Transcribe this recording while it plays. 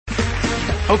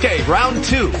Okay, round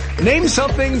 2. Name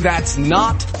something that's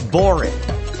not boring.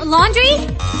 A laundry?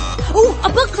 Ooh, a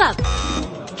book club.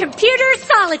 Computer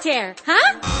solitaire,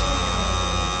 huh?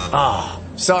 Ah,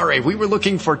 sorry, we were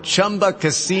looking for Chumba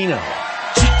Casino.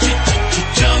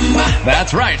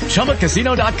 That's right,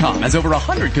 ChumbaCasino.com has over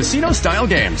 100 casino-style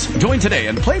games. Join today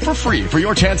and play for free for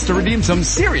your chance to redeem some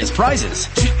serious prizes.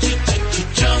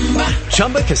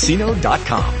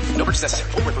 ChumbaCasino.com. No purchase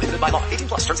necessary. Void where prohibited by law. 18+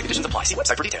 terms and conditions apply. See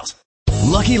website for details.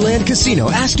 Lucky Land Casino,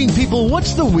 asking people,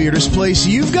 what's the weirdest place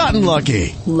you've gotten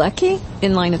lucky? Lucky?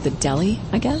 In line at the deli,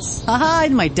 I guess? Aha,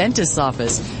 in my dentist's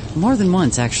office. More than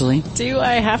once, actually. Do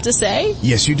I have to say?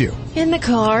 Yes, you do. In the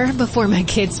car before my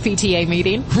kids' PTA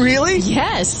meeting. Really?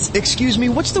 Yes. Excuse me,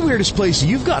 what's the weirdest place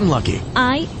you've gotten lucky?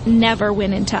 I never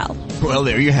win and tell. Well,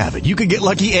 there you have it. You can get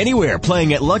lucky anywhere,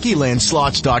 playing at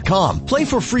LuckyLandSlots.com. Play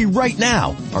for free right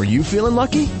now. Are you feeling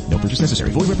lucky? No purchase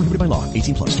necessary. Void where prohibited by law.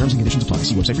 18+. Terms and conditions apply.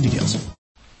 See website for details.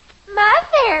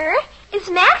 Mother, is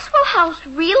Maxwell House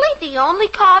really the only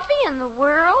coffee in the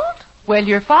world? Well,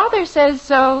 your father says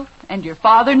so, and your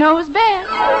father knows best.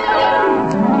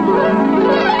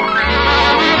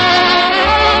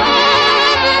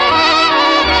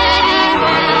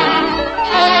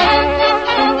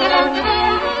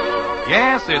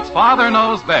 Yes, it's Father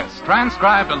Knows Best,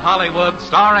 transcribed in Hollywood,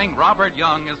 starring Robert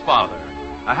Young as father.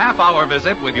 A half-hour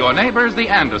visit with your neighbors, the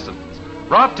Andersons.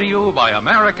 Brought to you by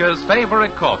America's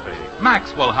favorite coffee,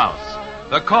 Maxwell House.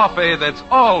 The coffee that's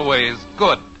always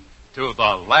good to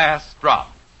the last drop.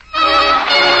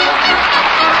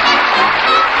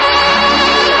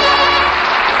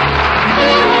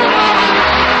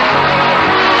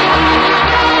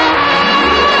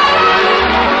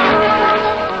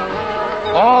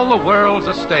 All the world's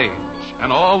a stage,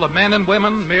 and all the men and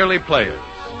women merely players.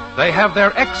 They have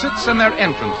their exits and their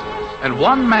entrances, and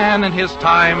one man in his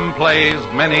time plays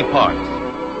many parts.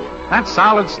 That's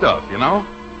solid stuff, you know.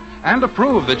 And to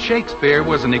prove that Shakespeare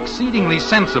was an exceedingly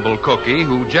sensible cookie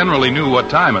who generally knew what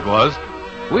time it was,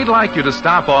 we'd like you to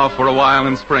stop off for a while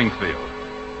in Springfield.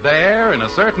 There, in a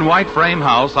certain white frame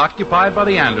house occupied by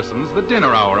the Andersons, the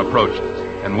dinner hour approaches.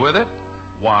 And with it,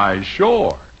 why,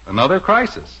 sure, another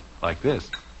crisis like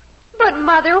this. But,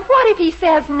 Mother, what if he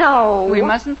says no? We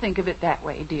mustn't think of it that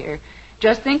way, dear.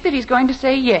 Just think that he's going to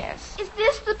say yes. Is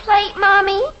this the plate,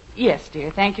 Mommy? Yes,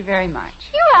 dear. Thank you very much.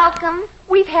 You're welcome.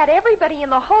 We've had everybody in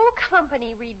the whole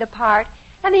company read the part,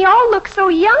 and they all look so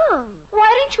young. Why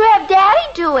don't you have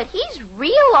Daddy do it? He's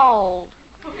real old.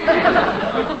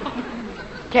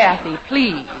 Kathy,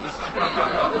 please.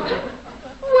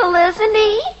 Well, isn't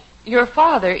he? Your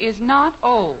father is not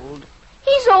old.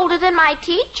 He's older than my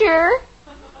teacher.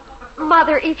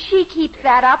 Mother, if she keeps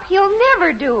that up, he'll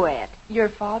never do it. Your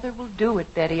father will do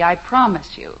it, Betty, I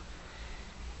promise you.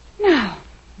 Now,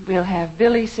 we'll have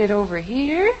Billy sit over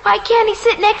here. Why can't he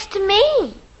sit next to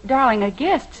me? Darling, a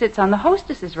guest sits on the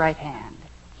hostess's right hand.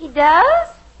 He does?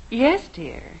 Yes,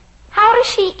 dear. How does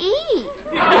she eat?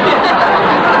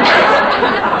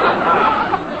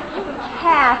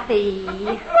 Kathy.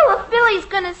 Well, if Billy's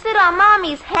going to sit on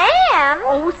Mommy's hand.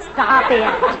 Oh, stop it.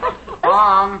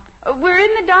 Mom. We're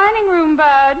in the dining room,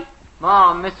 Bud.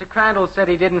 Mom, Mr. Crandall said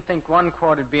he didn't think 1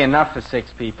 quart would be enough for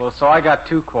 6 people, so I got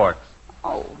 2 quarts.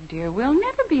 Oh, dear, we'll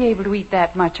never be able to eat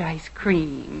that much ice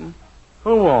cream.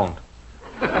 Who won't?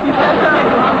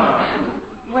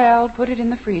 Well, put it in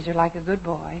the freezer like a good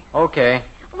boy. Okay.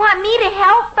 Want me to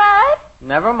help, Bud?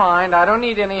 Never mind, I don't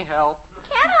need any help.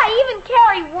 Can't I even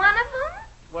carry one of them?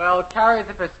 Well, carry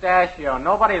the pistachio.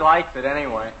 Nobody likes it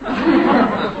anyway.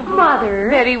 Mother.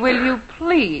 Betty, will you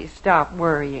please stop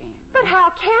worrying? But how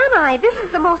can I? This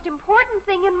is the most important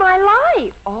thing in my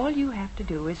life. All you have to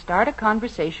do is start a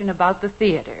conversation about the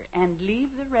theater and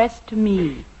leave the rest to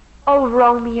me. Oh,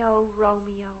 Romeo,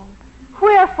 Romeo,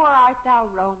 wherefore art thou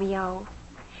Romeo?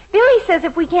 Billy says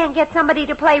if we can't get somebody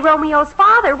to play Romeo's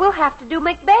father, we'll have to do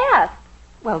Macbeth.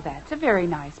 Well, that's a very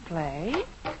nice play.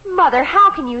 Mother, how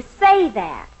can you say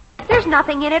that? There's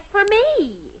nothing in it for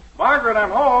me. Margaret, I'm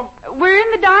home. We're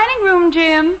in the dining room,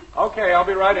 Jim. Okay, I'll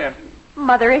be right in.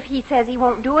 Mother, if he says he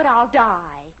won't do it, I'll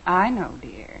die. I know,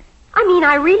 dear. I mean,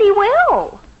 I really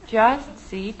will. Just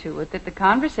see to it that the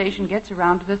conversation gets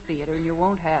around to the theater and you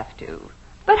won't have to.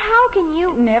 But how can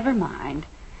you... Never mind.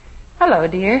 Hello,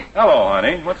 dear. Hello,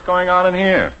 honey. What's going on in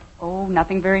here? Oh,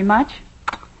 nothing very much.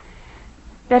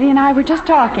 Betty and I were just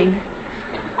talking.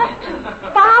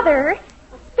 Father,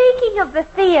 speaking of the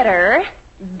theater...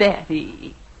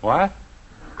 Betty. What?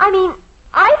 I mean,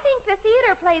 I think the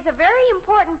theater plays a very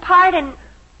important part in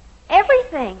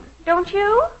everything, don't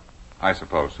you? I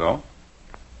suppose so.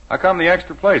 How come the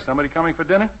extra place? Somebody coming for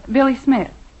dinner? Billy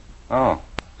Smith. Oh.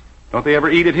 Don't they ever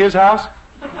eat at his house?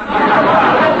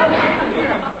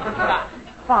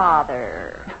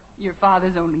 Father. Your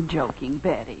father's only joking,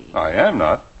 Betty. I am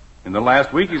not. In the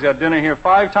last week, he's had dinner here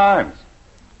 5 times.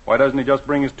 Why doesn't he just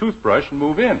bring his toothbrush and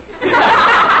move in?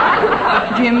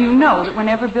 Jim, you know that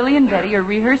whenever Billy and Betty are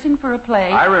rehearsing for a play...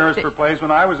 I rehearsed for plays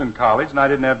when I was in college, and I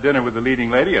didn't have dinner with the leading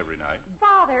lady every night.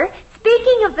 Father,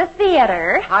 speaking of the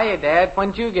theater... Hiya, Dad.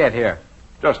 When'd you get here?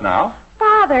 Just now.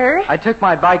 Father... I took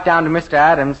my bike down to Mr.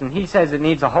 Adams, and he says it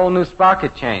needs a whole new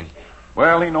sprocket chain.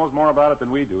 Well, he knows more about it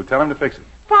than we do. Tell him to fix it.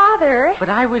 Father... But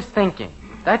I was thinking,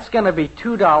 that's going to be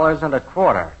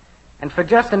 $2.25. And for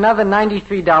just another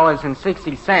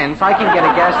 $93.60, I can get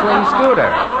a gasoline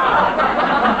scooter.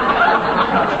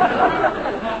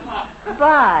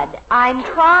 Bud, I'm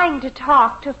trying to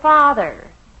talk to Father.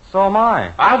 So am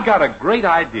I. I've got a great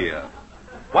idea.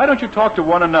 Why don't you talk to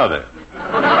one another?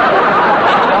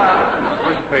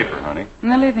 Where's the paper, honey? In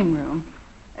the living room.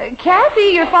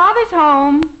 Kathy, your father's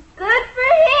home. Good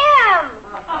for him.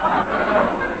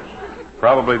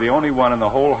 Probably the only one in the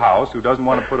whole house who doesn't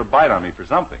want to put a bite on me for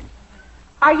something.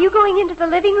 Are you going into the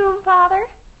living room, Father?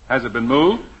 Has it been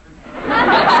moved?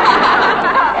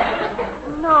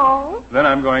 No. Then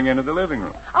I'm going into the living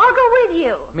room. I'll go with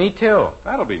you. Me too.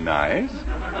 That'll be nice.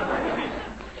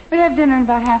 We'll have dinner in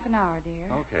about half an hour,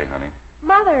 dear. Okay, honey.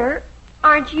 Mother,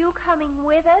 aren't you coming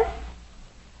with us?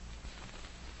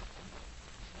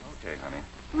 Okay, honey.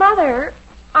 Mother,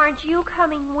 aren't you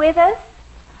coming with us?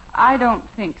 I don't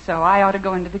think so. I ought to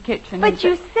go into the kitchen. But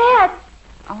you said...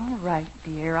 All right,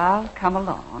 dear. I'll come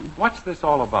along. What's this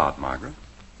all about, Margaret?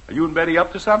 Are you and Betty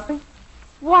up to something?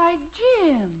 Why,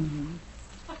 Jim.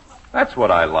 That's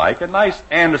what I like, a nice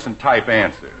Anderson-type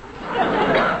answer.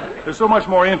 They're so much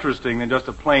more interesting than just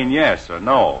a plain yes or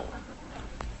no.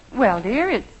 Well, dear,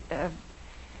 it's...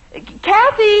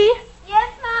 Kathy!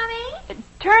 Yes, Mommy?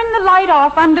 Turn the light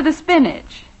off under the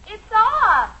spinach. It's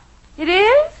off. It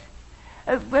is?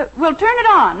 We'll turn it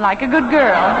on like a good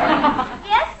girl.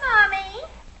 Yes, Mommy.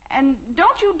 And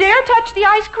don't you dare touch the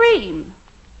ice cream.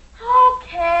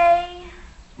 Okay.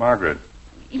 Margaret.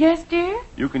 Yes, dear?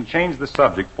 You can change the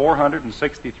subject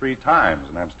 463 times,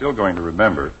 and I'm still going to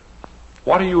remember.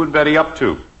 What are you and Betty up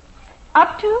to?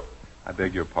 Up to? I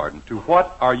beg your pardon. To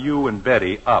what are you and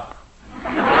Betty up?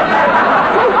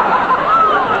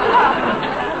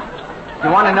 You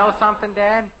want to know something,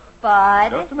 Dad? Bud.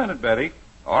 Just a minute, Betty.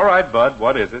 All right, Bud,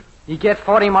 what is it? You get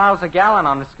 40 miles a gallon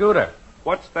on the scooter.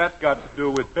 What's that got to do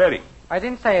with Betty? I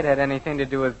didn't say it had anything to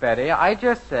do with Betty. I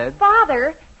just said...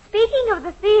 Father, speaking of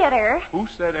the theater... Who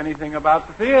said anything about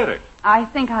the theater? I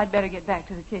think I'd better get back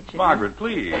to the kitchen. Margaret,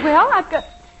 please. Well, I've got...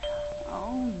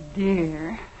 Oh,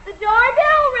 dear. The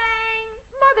doorbell rang.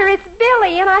 Mother, it's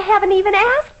Billy, and I haven't even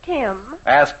asked him.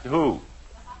 Asked who?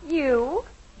 You.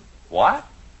 What?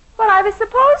 Well, I was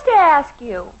supposed to ask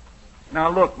you. Now,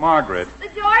 look, Margaret. The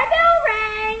doorbell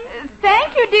rang.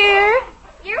 Thank you, dear.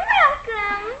 You're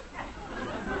welcome.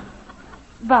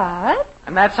 Bud?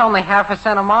 And that's only half a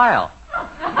cent a mile.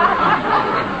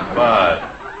 Bud.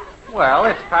 Well,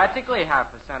 it's practically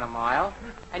half a cent a mile.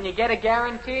 And you get a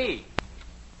guarantee.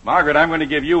 Margaret, I'm going to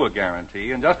give you a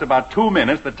guarantee. In just about 2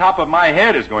 minutes, the top of my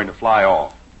head is going to fly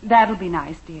off. That'll be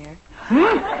nice, dear.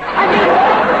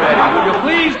 Betty, will you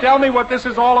please tell me what this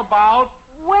is all about?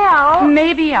 Well...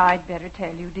 Maybe I'd better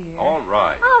tell you, dear. All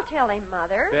right. I'll tell him,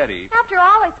 Mother. Betty. After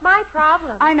all, it's my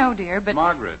problem. I know, dear, but...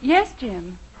 Margaret. Yes,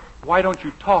 Jim. Why don't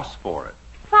you toss for it?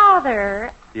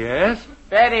 Father. Yes?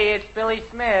 Betty, it's Billy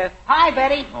Smith. Hi,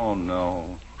 Betty. Oh,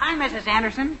 no. I'm Mrs.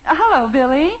 Anderson. Hello,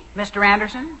 Billy. Mr.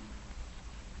 Anderson.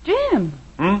 Jim.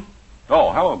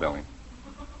 Oh, hello, Billy.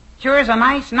 Sure is a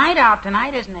nice night out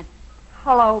tonight, isn't it?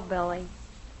 Hello, Billy.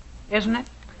 Isn't it?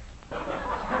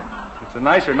 It's a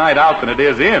nicer night out than it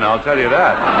is in, I'll tell you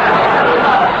that.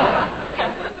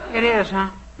 It is,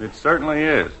 huh? It certainly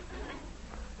is.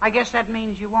 I guess that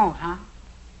means you won't, huh?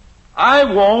 I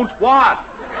won't what?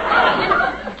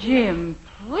 Jim,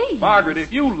 please. Margaret,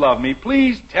 if you love me,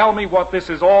 please tell me what this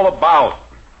is all about.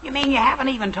 You mean you haven't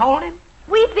even told him?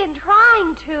 We've been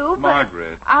trying to, but...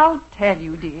 Margaret. I'll tell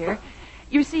you, dear.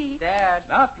 You see... Dad.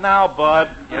 Not now, Bud.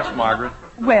 Yes, Margaret.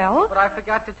 Well... But I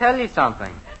forgot to tell you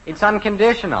something. It's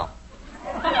unconditional.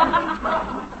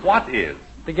 What is?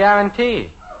 The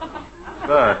guarantee.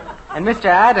 Bud. And Mr.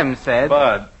 Adams said...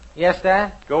 Bud. Yes,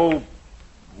 Dad? Go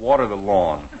water the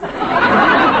lawn.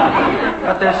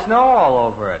 But there's snow all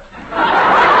over it.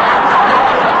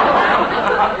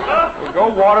 Well, go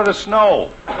water the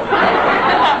snow.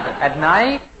 At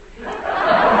night?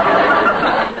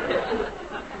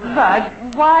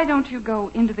 Bud, why don't you go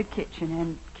into the kitchen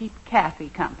and keep Kathy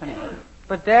company?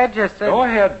 But Dad just said... Go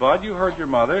ahead, Bud. You heard your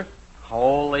mother.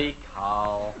 Holy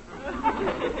cow.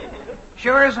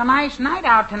 Sure is a nice night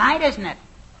out tonight, isn't it?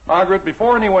 Margaret,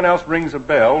 before anyone else rings a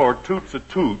bell or toots a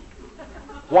toot,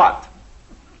 what?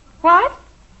 What?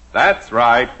 That's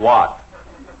right, what?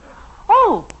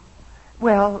 Oh,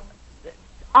 well,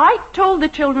 I told the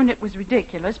children it was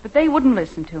ridiculous, but they wouldn't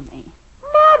listen to me.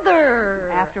 Mother!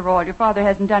 After all, your father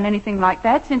hasn't done anything like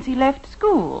that since he left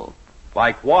school.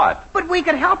 Like what? But we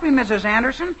could help him, Mrs.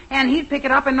 Anderson, and he'd pick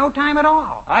it up in no time at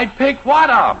all. I'd pick what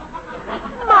up?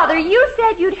 Mother, you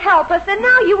said you'd help us, and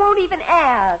now you won't even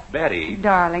ask. Betty.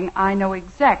 Darling, I know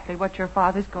exactly what your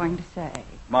father's going to say.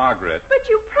 Margaret. But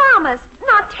you promised.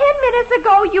 Not 10 minutes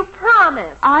ago, you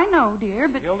promised. I know, dear,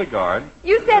 but... Hildegard.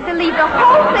 You said to leave the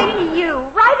whole thing to you,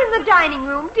 right in the dining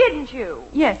room, didn't you?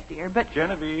 Yes, dear, but...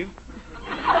 Genevieve.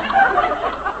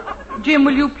 Jim,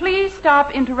 will you please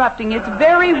stop interrupting? It's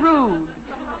very rude.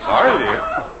 Sorry,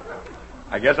 dear.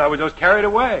 I guess I was just carried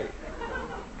away.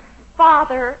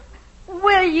 Father,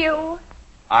 will you?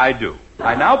 I do.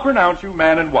 I now pronounce you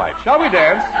man and wife. Shall we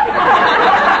dance?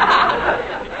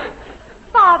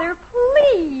 Father,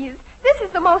 please. This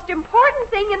is the most important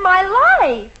thing in my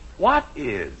life. What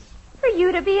is? For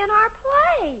you to be in our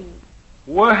play.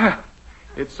 Well,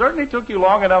 it certainly took you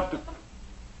long enough to...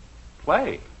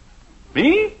 play.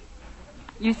 Me?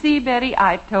 You see, Betty,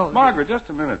 I told Margaret, just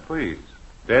a minute, please.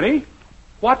 Betty,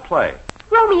 what play?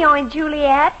 Romeo and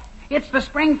Juliet. It's the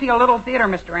Springfield Little Theater,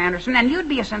 Mr. Anderson, and you'd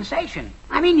be a sensation.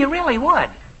 I mean, you really would.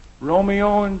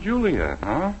 Romeo and Juliet,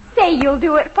 huh? Say you'll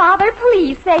do it, Father.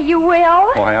 Please say you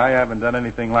will. Why, I haven't done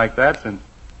anything like that since...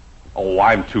 Oh,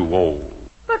 I'm too old.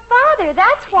 But, Father,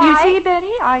 that's why... You see,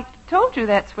 Betty, I told you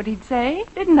that's what he'd say,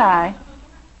 didn't I?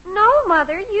 No,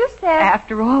 Mother, you said...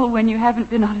 After all, when you haven't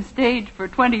been on a stage for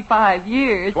 25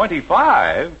 years...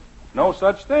 25? No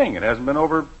such thing. It hasn't been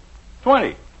over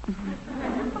 20.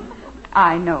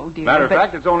 I know, dear. Matter of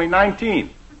fact, it's only 19.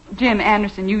 Jim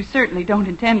Anderson, you certainly don't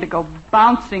intend to go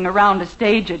bouncing around a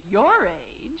stage at your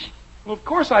age. Well, of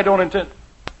course I don't intend...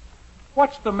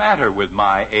 What's the matter with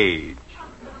my age?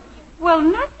 Well,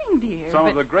 nothing, dear. Some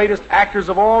of the greatest actors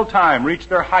of all time reached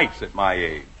their heights at my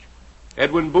age.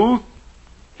 Edwin Booth,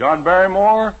 John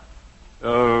Barrymore,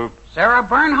 Sarah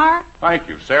Bernhardt? Thank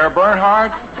you, Sarah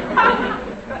Bernhardt.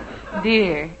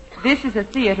 Dear, this is a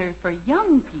theater for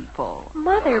young people.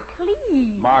 Mother,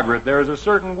 please. Margaret, there is a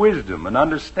certain wisdom and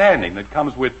understanding that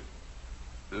comes with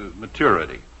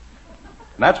maturity.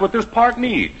 And that's what this part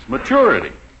needs,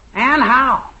 maturity. And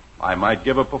how? I might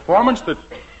give a performance that...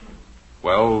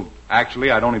 Well, actually,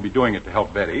 I'd only be doing it to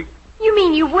help Betty. You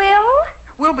mean you will?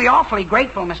 We'll be awfully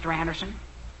grateful, Mr. Anderson.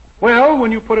 Well,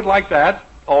 when you put it like that,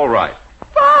 all right.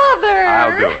 Father!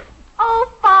 I'll do it.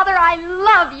 Oh, Father, I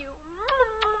love you.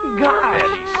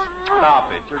 Betty,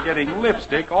 stop it. You're getting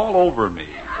lipstick all over me.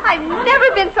 I've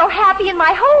never been so happy in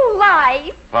my whole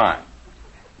life. Fine.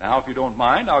 Now, if you don't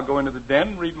mind, I'll go into the den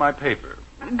and read my paper.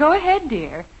 Go ahead,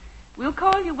 dear. We'll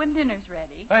call you when dinner's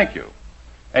ready. Thank you.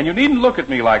 And you needn't look at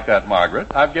me like that,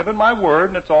 Margaret. I've given my word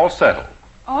and it's all settled.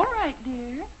 All right,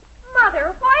 dear.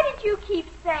 Mother, why did you keep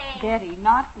saying... Betty,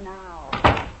 not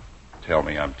now. Tell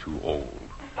me I'm too old.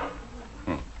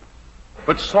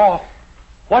 But soft,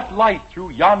 what light through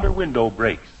yonder window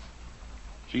breaks?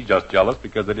 She's just jealous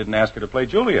because I didn't ask her to play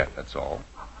Juliet, that's all.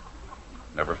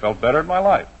 Never felt better in my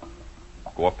life.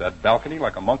 Go up that balcony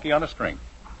like a monkey on a string.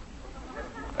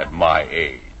 At my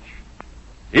age.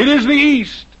 It is the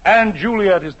east, and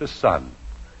Juliet is the sun.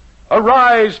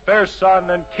 Arise, fair sun,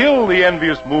 and kill the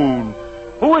envious moon,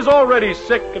 who is already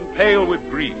sick and pale with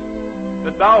grief,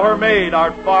 that thou her maid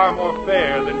art far more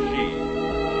fair than she.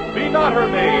 Be not her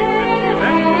maid, that she is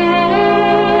any...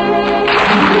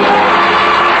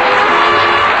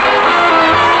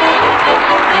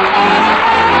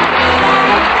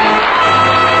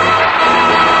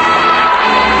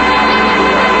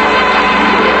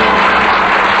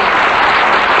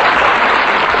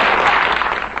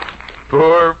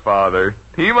 Poor father.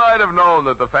 He might have known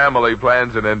that the family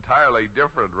plans an entirely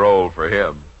different role for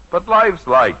him. But life's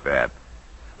like that.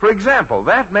 For example,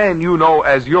 that man you know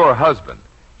as your husband,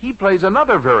 he plays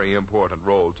another very important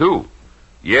role, too.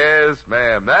 Yes,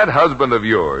 ma'am, that husband of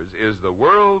yours is the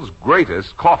world's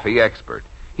greatest coffee expert.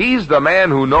 He's the man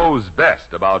who knows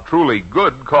best about truly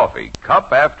good coffee,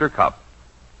 cup after cup.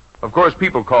 Of course,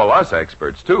 people call us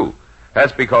experts, too.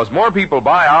 That's because more people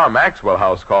buy our Maxwell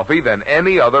House coffee than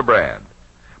any other brand.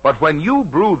 But when you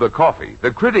brew the coffee, the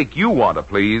critic you want to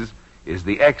please is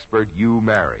the expert you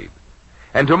married.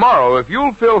 And tomorrow, if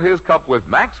you'll fill his cup with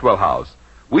Maxwell House,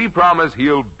 we promise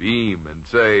he'll beam and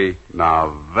say,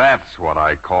 "Now that's what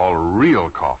I call real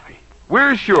coffee."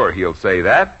 We're sure he'll say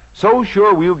that, so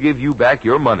sure we'll give you back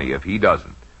your money if he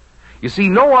doesn't. You see,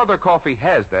 no other coffee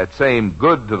has that same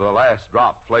good to the last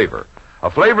drop flavor. a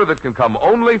flavor that can come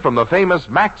only from the famous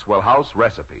Maxwell House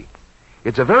recipe.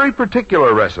 It's a very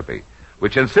particular recipe,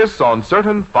 which insists on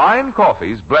certain fine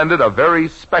coffees blended a very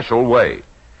special way.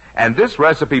 And this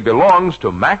recipe belongs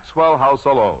to Maxwell House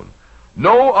alone.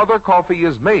 No other coffee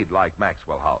is made like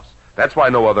Maxwell House. That's why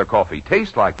no other coffee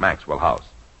tastes like Maxwell House.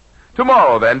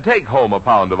 Tomorrow, then, take home a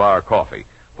pound of our coffee.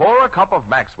 Pour a cup of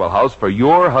Maxwell House for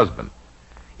your husband.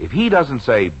 If he doesn't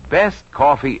say best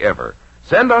coffee ever,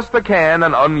 send us the can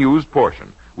and unused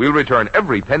portion. We'll return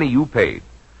every penny you paid.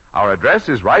 Our address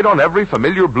is right on every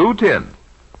familiar blue tin.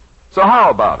 So how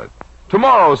about it?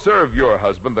 Tomorrow, serve your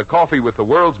husband the coffee with the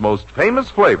world's most famous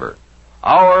flavor,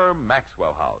 our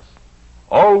Maxwell House.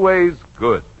 Always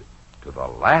good to the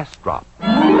last drop.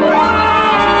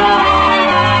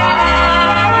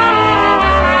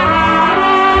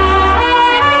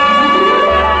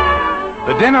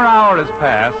 The dinner hour is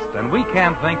past, and we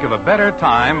can't think of a better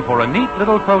time for a neat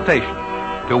little quotation.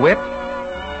 To wit,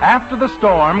 after the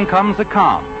storm comes a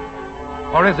calm.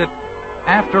 Or is it,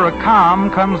 after a calm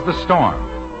comes the storm?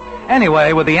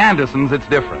 Anyway, with the Andersons, it's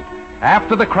different.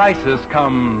 After the crisis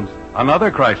comes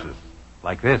another crisis,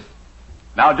 like this.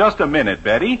 Now, just a minute,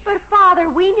 Betty. But, Father,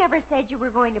 we never said you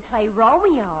were going to play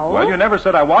Romeo. Well, you never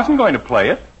said I wasn't going to play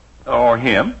it. Or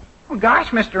him. Well, gosh,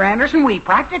 Mr. Anderson, we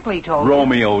practically told you.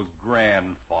 Romeo's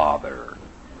grandfather.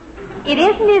 It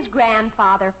isn't his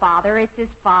grandfather, Father. It's his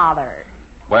father.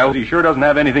 Well, he sure doesn't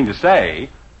have anything to say.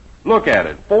 Look at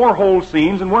it. 4 whole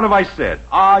scenes, and what have I said?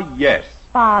 Ah, yes.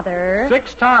 Father.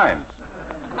 6 times.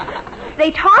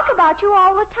 They talk about you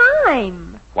all the time.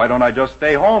 Why don't I just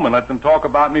stay home and let them talk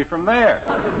about me from there?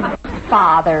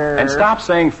 Father. And stop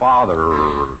saying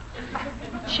father.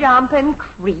 Jumping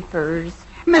creepers.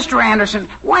 Mr. Anderson,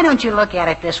 why don't you look at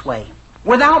it this way?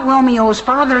 Without Romeo's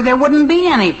father, there wouldn't be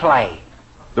any play.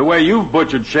 The way you've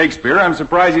butchered Shakespeare, I'm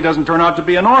surprised he doesn't turn out to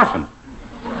be an orphan.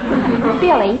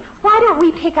 Billy, why don't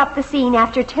we pick up the scene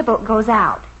after Tybalt goes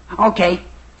out? Okay.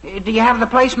 Do you have the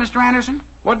place, Mr. Anderson?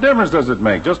 What difference does it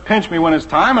make? Just pinch me when it's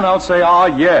time and I'll say, ah,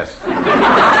 yes.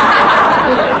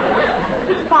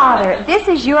 Father, this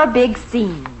is your big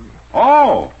scene.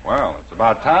 Oh, well, it's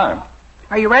about time.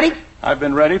 Are you ready? I've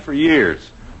been ready for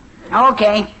years.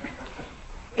 Okay.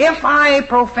 If I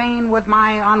profane with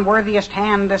my unworthiest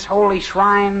hand this holy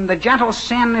shrine, the gentle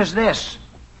sin is this.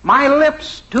 My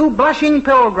lips, 2 blushing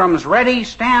pilgrims, ready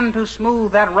stand to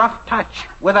smooth that rough touch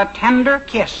with a tender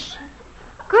kiss.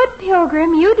 Good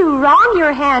pilgrim, you do wrong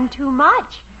your hand too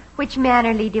much, which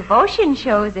mannerly devotion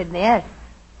shows in this.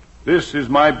 This is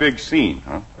my big scene,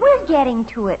 huh? We're getting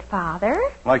to it, Father.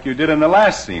 Like you did in the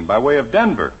last scene, by way of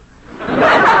Denver. Go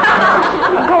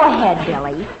ahead,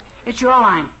 Billy. It's your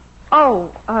line.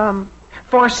 Oh,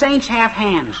 For saints have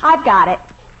hands. I've got it.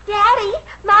 Daddy,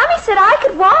 Mommy said I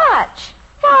could watch.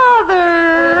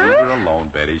 Father! Leave her alone,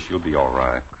 Betty. She'll be all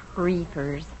right.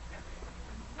 Creepers.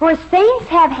 For saints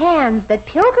have hands that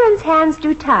pilgrims' hands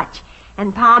do touch,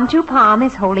 and palm to palm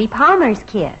is holy palmer's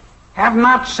kiss. Have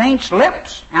not saints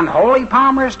lips, and holy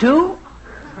palmers too?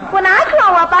 When I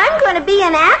grow up, I'm going to be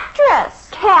an actress.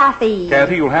 Kathy.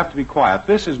 Kathy, you'll have to be quiet.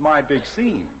 This is my big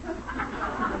scene.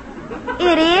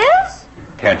 It is?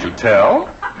 Can't you tell?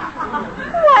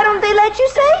 Why don't they let you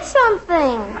say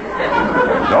something?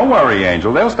 Don't worry,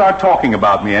 Angel. They'll start talking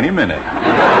about me any minute.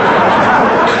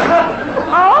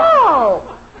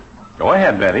 Oh. Go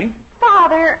ahead, Betty.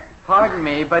 Father. Pardon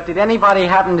me, but did anybody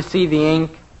happen to see the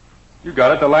ink? You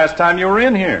got it the last time you were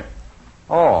in here.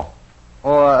 Oh.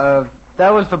 Well, that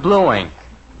was the blue ink.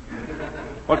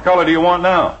 What color do you want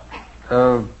now?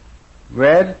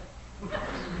 Red?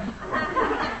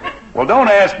 Well, don't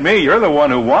ask me. You're the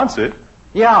one who wants it.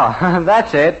 Yeah,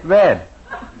 that's it, red.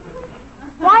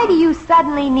 Why do you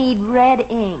suddenly need red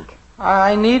ink?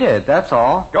 I need it, that's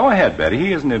all. Go ahead, Betty.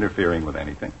 He isn't interfering with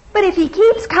anything. But if he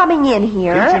keeps coming in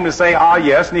here... Teach him to say, ah,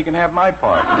 yes, and he can have my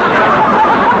part.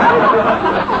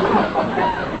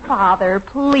 Father,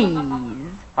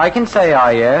 please. I can say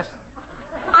ah, yes.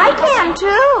 I can,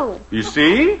 too. You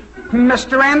see?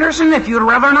 Mr. Anderson, if you'd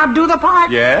rather not do the part...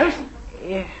 Yes?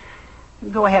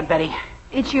 Go ahead, Betty.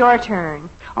 It's your turn.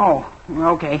 Oh,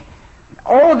 okay.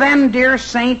 Oh, then, dear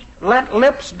saint, let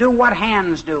lips do what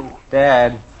hands do.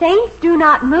 Dad. Saints do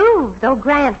not move, though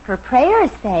grant for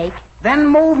prayer's sake. Then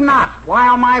move not,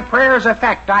 while my prayer's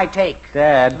effect I take.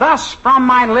 Dad. Thus from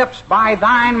my lips by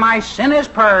thine my sin is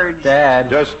purged. Dad.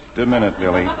 Just a minute,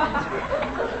 Billy.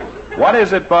 What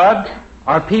is it, Bud?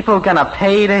 Are people gonna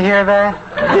pay to hear that?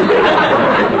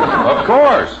 Of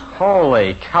course.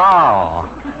 Holy cow.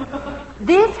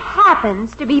 This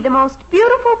happens to be the most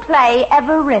beautiful play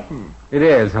ever written. It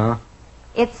is, huh?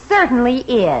 It certainly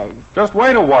is. Just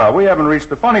wait a while. We haven't reached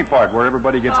the funny part where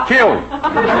everybody gets killed.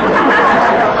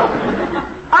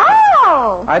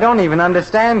 I don't even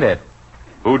understand it.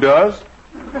 Who does?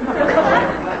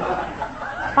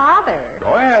 Father.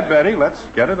 Go ahead, Betty. Let's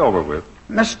get it over with.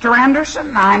 Mr.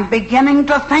 Anderson, I'm beginning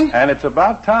to think... And it's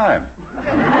about time. Go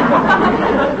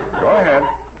ahead.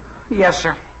 Yes,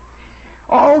 sir.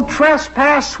 Oh,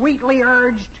 trespass sweetly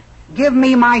urged, give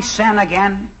me my sin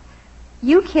again.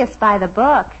 You kiss by the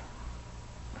book.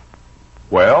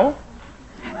 Well?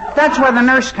 That's where the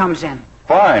nurse comes in.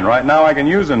 Fine. Right now I can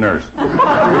use a nurse.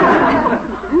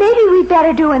 Maybe we'd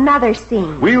better do another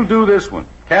scene. We'll do this one.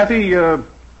 Kathy,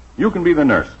 you can be the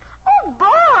nurse. Oh,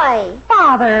 boy!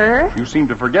 Father. You seem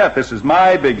to forget this is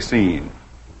my big scene.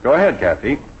 Go ahead,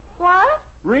 Kathy. What?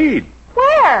 Read.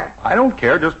 Where? I don't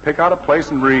care. Just pick out a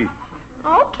place and read.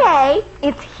 Okay.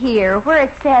 It's here where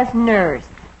it says nurse.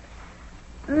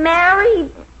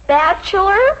 Married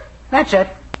bachelor? That's it.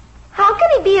 How can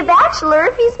he be a bachelor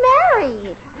if he's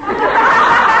married?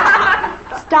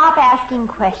 Stop asking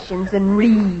questions and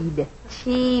read.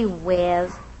 Gee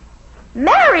whiz.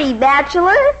 Married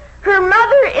bachelor? Her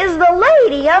mother is the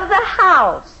lady of the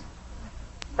house.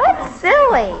 That's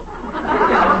silly.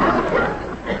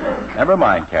 Never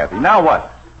mind, Kathy. Now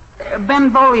what?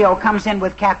 Benvolio comes in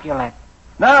with Capulet.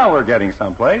 Now we're getting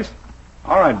someplace.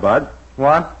 All right, Bud.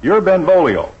 What? You're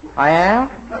Benvolio. I am?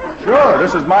 Sure,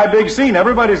 this is my big scene.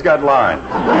 Everybody's got lines.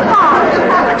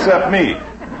 Except me.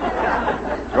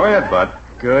 Go ahead, Bud.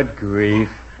 Good grief.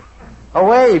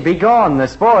 Away, be gone. The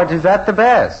sport is at the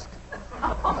best.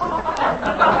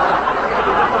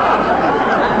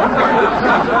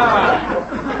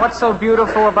 What's so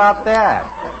beautiful about that?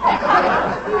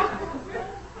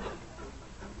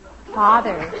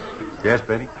 Father, Yes,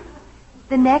 Betty?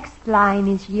 the next line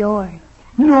is yours.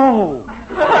 No.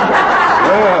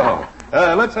 Well,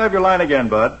 let's have your line again,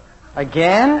 Bud.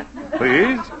 Again?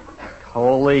 Please?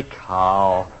 Holy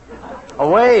cow.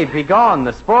 Away, be gone.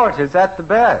 The sport is at the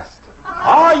best.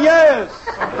 Ah, yes!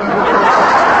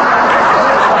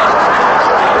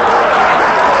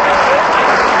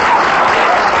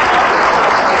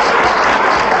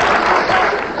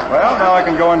 Well, now I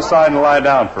can go inside and lie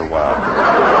down for a while.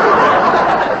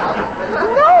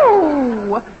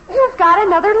 No! You've got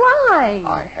another line.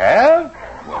 I have?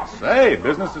 Well, say,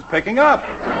 business is picking up.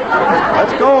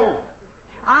 Let's go.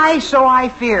 Aye, so I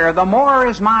fear, the more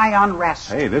is my unrest.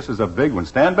 Hey, this is a big one.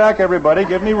 Stand back, everybody.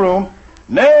 Give me room.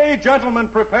 Nay, gentlemen,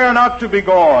 prepare not to be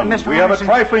gone. Mr. We Anderson.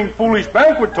 have a trifling, foolish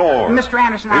banquet tour. Mr.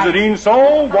 Anderson, Is it e'en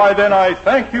so? Why, then I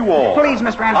thank you all. Please,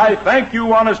 Mr. Anderson. I thank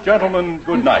you, honest gentlemen.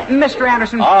 Good night. Mr.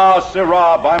 Anderson. Ah,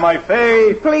 sirrah, by my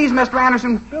faith. Please, Mr.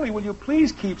 Anderson. Billy, will you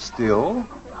please keep still?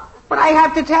 But I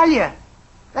have to tell you,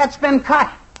 that's been cut.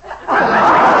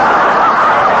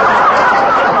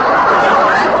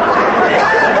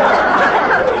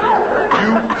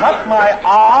 You cut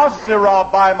my sirrah,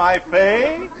 by my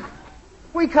faith.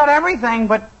 We cut everything,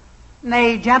 but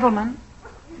nay, gentlemen.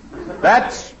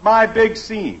 That's my big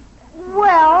scene.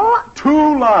 Well,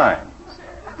 2 lines.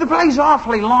 The play's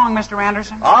awfully long, Mr.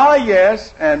 Anderson. Ah,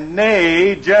 yes, and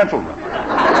nay, gentlemen.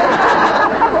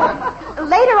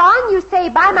 later on you say,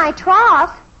 by my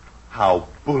troth. How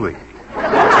bully.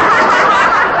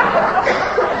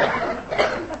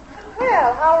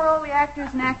 Well, how are all the actors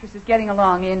and actresses getting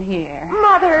along in here?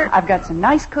 Mother. I've got some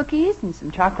nice cookies and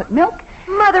some chocolate milk.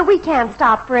 Mother, we can't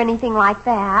stop for anything like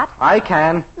that. I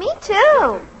can. Me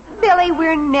too. Billy,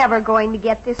 we're never going to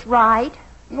get this right.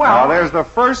 Well, there's the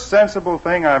first sensible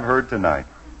thing I've heard tonight.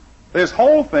 This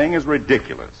whole thing is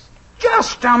ridiculous.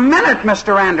 Just a minute,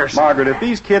 Mr. Anderson. Margaret, if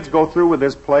these kids go through with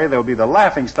this play, they'll be the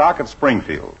laughingstock of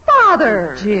Springfield.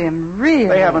 Father! Jim, really?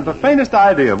 They haven't the faintest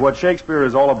idea of what Shakespeare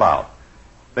is all about.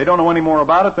 They don't know any more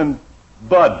about it than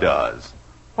Bud does.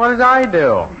 What did I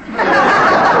do?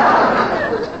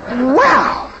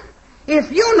 Well,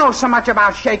 if you know so much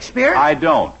about Shakespeare... I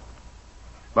don't.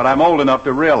 But I'm old enough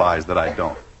to realize that I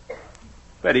don't.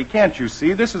 Betty, can't you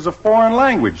see this is a foreign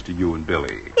language to you and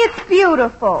Billy? It's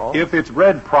beautiful. If it's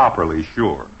read properly,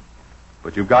 sure.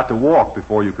 But you've got to walk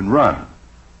before you can run.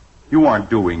 You aren't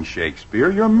doing Shakespeare,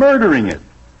 you're murdering it.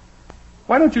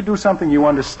 Why don't you do something you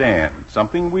understand?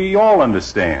 Something we all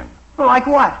understand. Like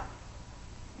what?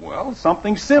 Well,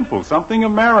 something simple, something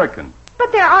American.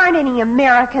 But there aren't any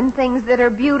American things that are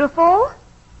beautiful.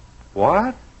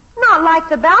 What? Not like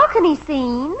the balcony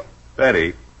scene.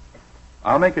 Betty,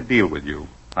 I'll make a deal with you.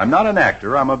 I'm not an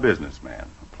actor, I'm a businessman.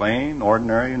 A plain,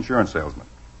 ordinary insurance salesman.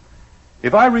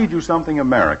 If I read you something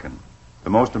American, the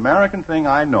most American thing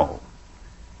I know,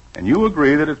 and you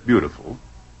agree that it's beautiful,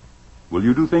 will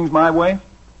you do things my way?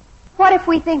 What if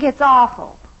we think it's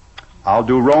awful? I'll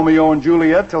do Romeo and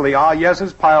Juliet till the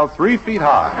yeses pile 3 feet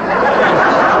high.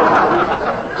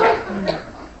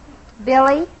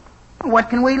 Billy? What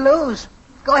can we lose?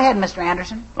 Go ahead, Mr.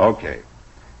 Anderson. Okay.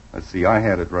 Let's see, I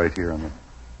had it right here on the...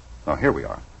 Oh, here we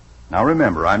are. Now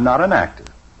remember, I'm not an actor.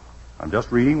 I'm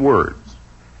just reading words.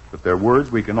 But they're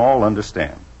words we can all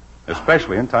understand,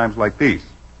 especially in times like these.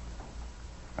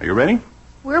 Are you ready?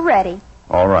 We're ready.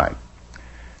 All right.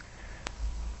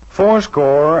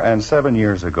 77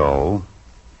 years ago,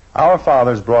 our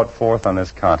fathers brought forth on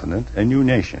this continent a new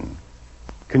nation,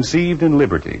 conceived in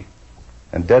liberty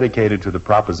and dedicated to the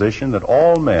proposition that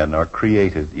all men are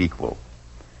created equal.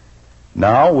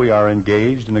 Now we are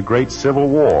engaged in a great civil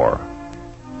war,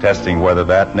 testing whether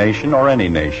that nation or any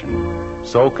nation,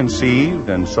 so conceived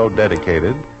and so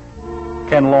dedicated,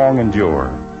 can long endure.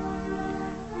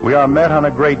 We are met on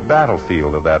a great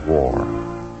battlefield of that war.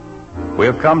 We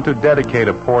have come to dedicate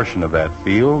a portion of that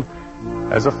field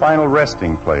as a final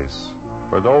resting place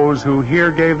for those who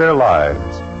here gave their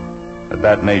lives that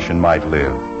that nation might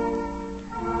live.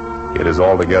 It is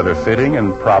altogether fitting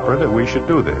and proper that we should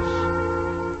do this.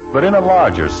 But in a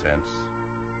larger sense,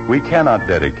 we cannot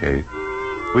dedicate,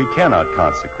 we cannot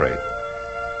consecrate,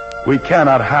 we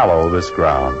cannot hallow this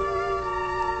ground.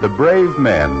 The brave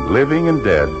men, living and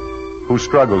dead, who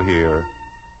struggle here,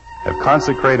 have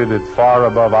consecrated it far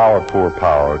above our poor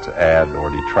power to add or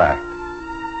detract.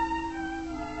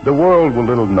 The world will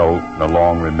little note nor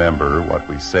long remember what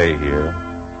we say here,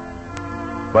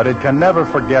 but it can never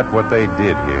forget what they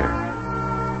did here.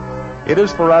 It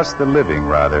is for us, the living,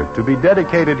 rather, to be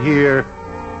dedicated here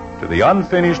to the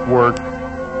unfinished work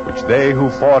which they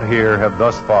who fought here have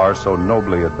thus far so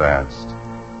nobly advanced.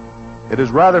 It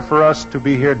is rather for us to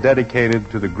be here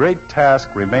dedicated to the great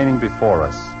task remaining before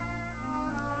us,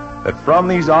 that from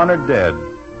these honored dead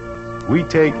we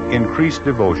take increased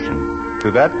devotion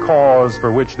to that cause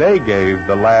for which they gave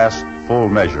the last full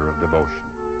measure of devotion.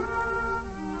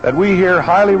 That we here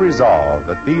highly resolve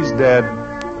that these dead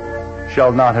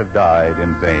shall not have died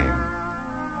in vain.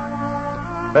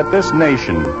 That this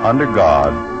nation, under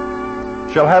God,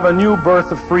 shall have a new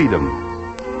birth of freedom,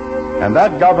 and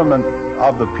that government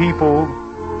of the people,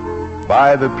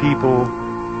 by the people,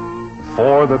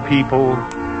 for the people,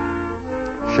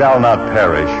 shall not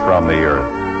perish from the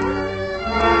earth.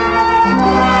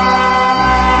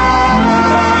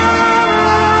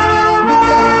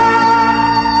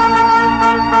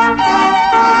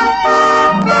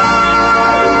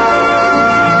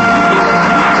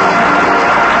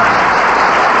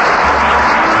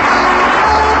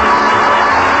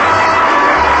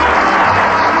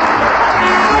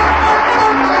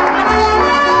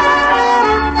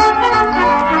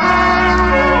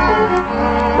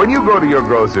 When you go to your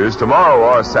grocer's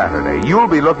tomorrow or Saturday, you'll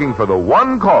be looking for the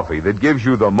one coffee that gives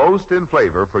you the most in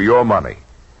flavor for your money.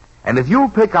 And if you'll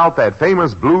pick out that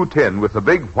famous blue tin with the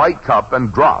big white cup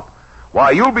and drop, why,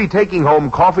 you'll be taking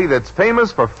home coffee that's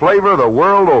famous for flavor the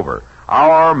world over,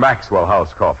 our Maxwell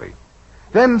House coffee.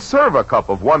 Then serve a cup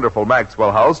of wonderful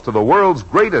Maxwell House to the world's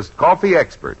greatest coffee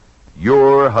expert,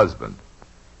 your husband.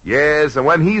 Yes, and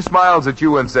when he smiles at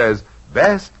you and says,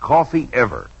 "Best coffee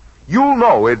ever," you'll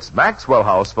know it's Maxwell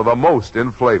House for the most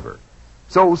in flavor.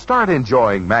 So start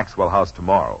enjoying Maxwell House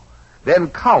tomorrow. Then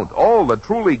count all the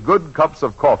truly good cups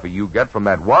of coffee you get from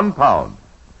that 1 pound.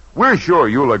 We're sure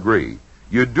you'll agree.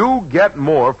 You do get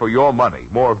more for your money,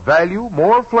 more value,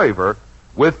 more flavor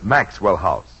with Maxwell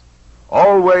House.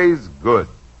 Always good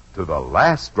to the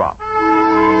last drop.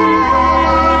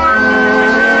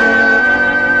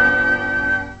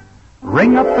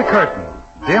 Ring up the curtain.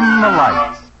 Dim the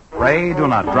lights. Pray do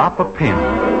not drop a pin.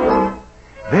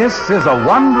 This is a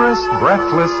wondrous,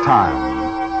 breathless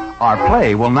time. Our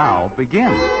play will now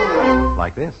begin.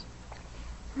 Like this.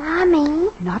 Mommy.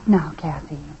 Not now,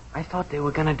 Kathy. I thought they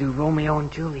were going to do Romeo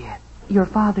and Juliet. Your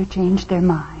father changed their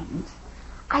minds.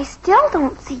 I still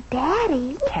don't see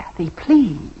Daddy. Kathy,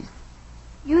 please.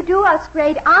 You do us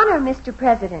great honor, Mr.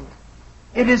 President.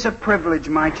 It is a privilege,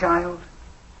 my child.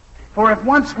 For if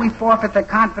once we forfeit the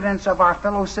confidence of our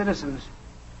fellow citizens,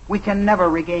 we can never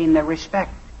regain their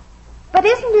respect. But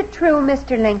isn't it true,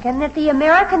 Mr. Lincoln, that the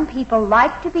American people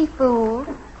like to be fooled?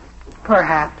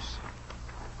 Perhaps.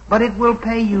 But it will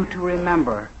pay you to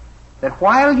remember that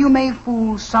while you may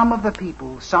fool some of the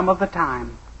people some of the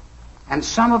time, and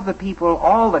some of the people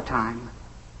all the time,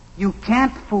 you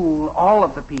can't fool all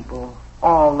of the people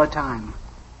all the time.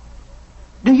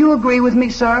 Do you agree with me,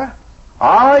 sir?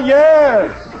 Ah,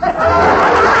 yes!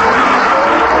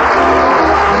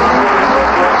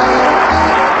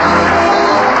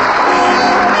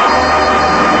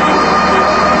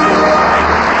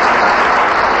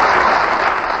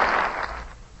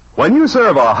 When you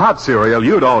serve a hot cereal,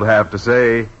 you don't have to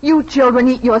say, "You children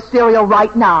eat your cereal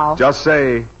right now." just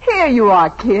say, "Here you are,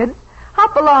 kids.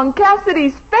 Hop along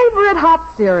Cassidy's favorite hot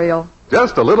cereal."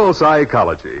 Just a little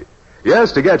psychology.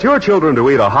 Yes, to get your children to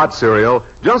eat a hot cereal,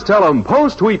 just tell them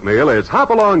Post Wheat Meal is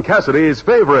Hopalong Cassidy's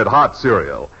favorite hot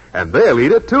cereal, and they'll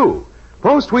eat it too.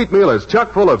 Post Wheat Meal is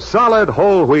chock full of solid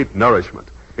whole wheat nourishment.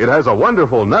 It has a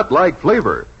wonderful nut-like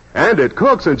flavor, and it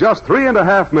cooks in just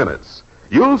 3.5 minutes.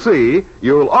 You'll see,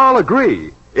 you'll all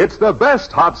agree, it's the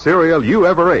best hot cereal you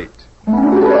ever ate.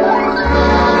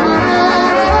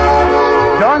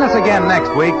 Join us again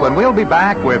next week when we'll be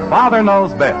back with Father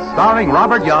Knows Best, starring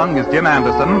Robert Young as Jim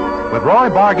Anderson, with Roy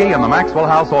Bargy and the Maxwell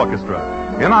House Orchestra.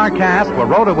 In our cast were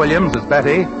Rhoda Williams as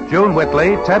Betty, June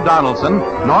Whitley, Ted Donaldson,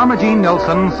 Norma Jean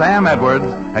Nilsson, Sam Edwards,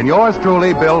 and yours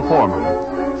truly, Bill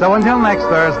Foreman. So until next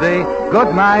Thursday,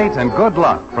 good night and good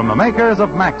luck from the makers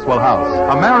of Maxwell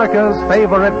House, America's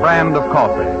favorite brand of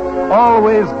coffee.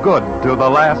 Always good to the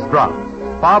last drop.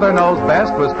 Father Knows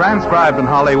Best was transcribed in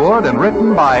Hollywood and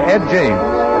written by Ed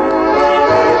James.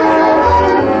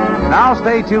 Now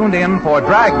stay tuned in for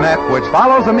Dragnet, which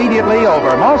follows immediately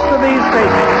over most of these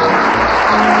stations.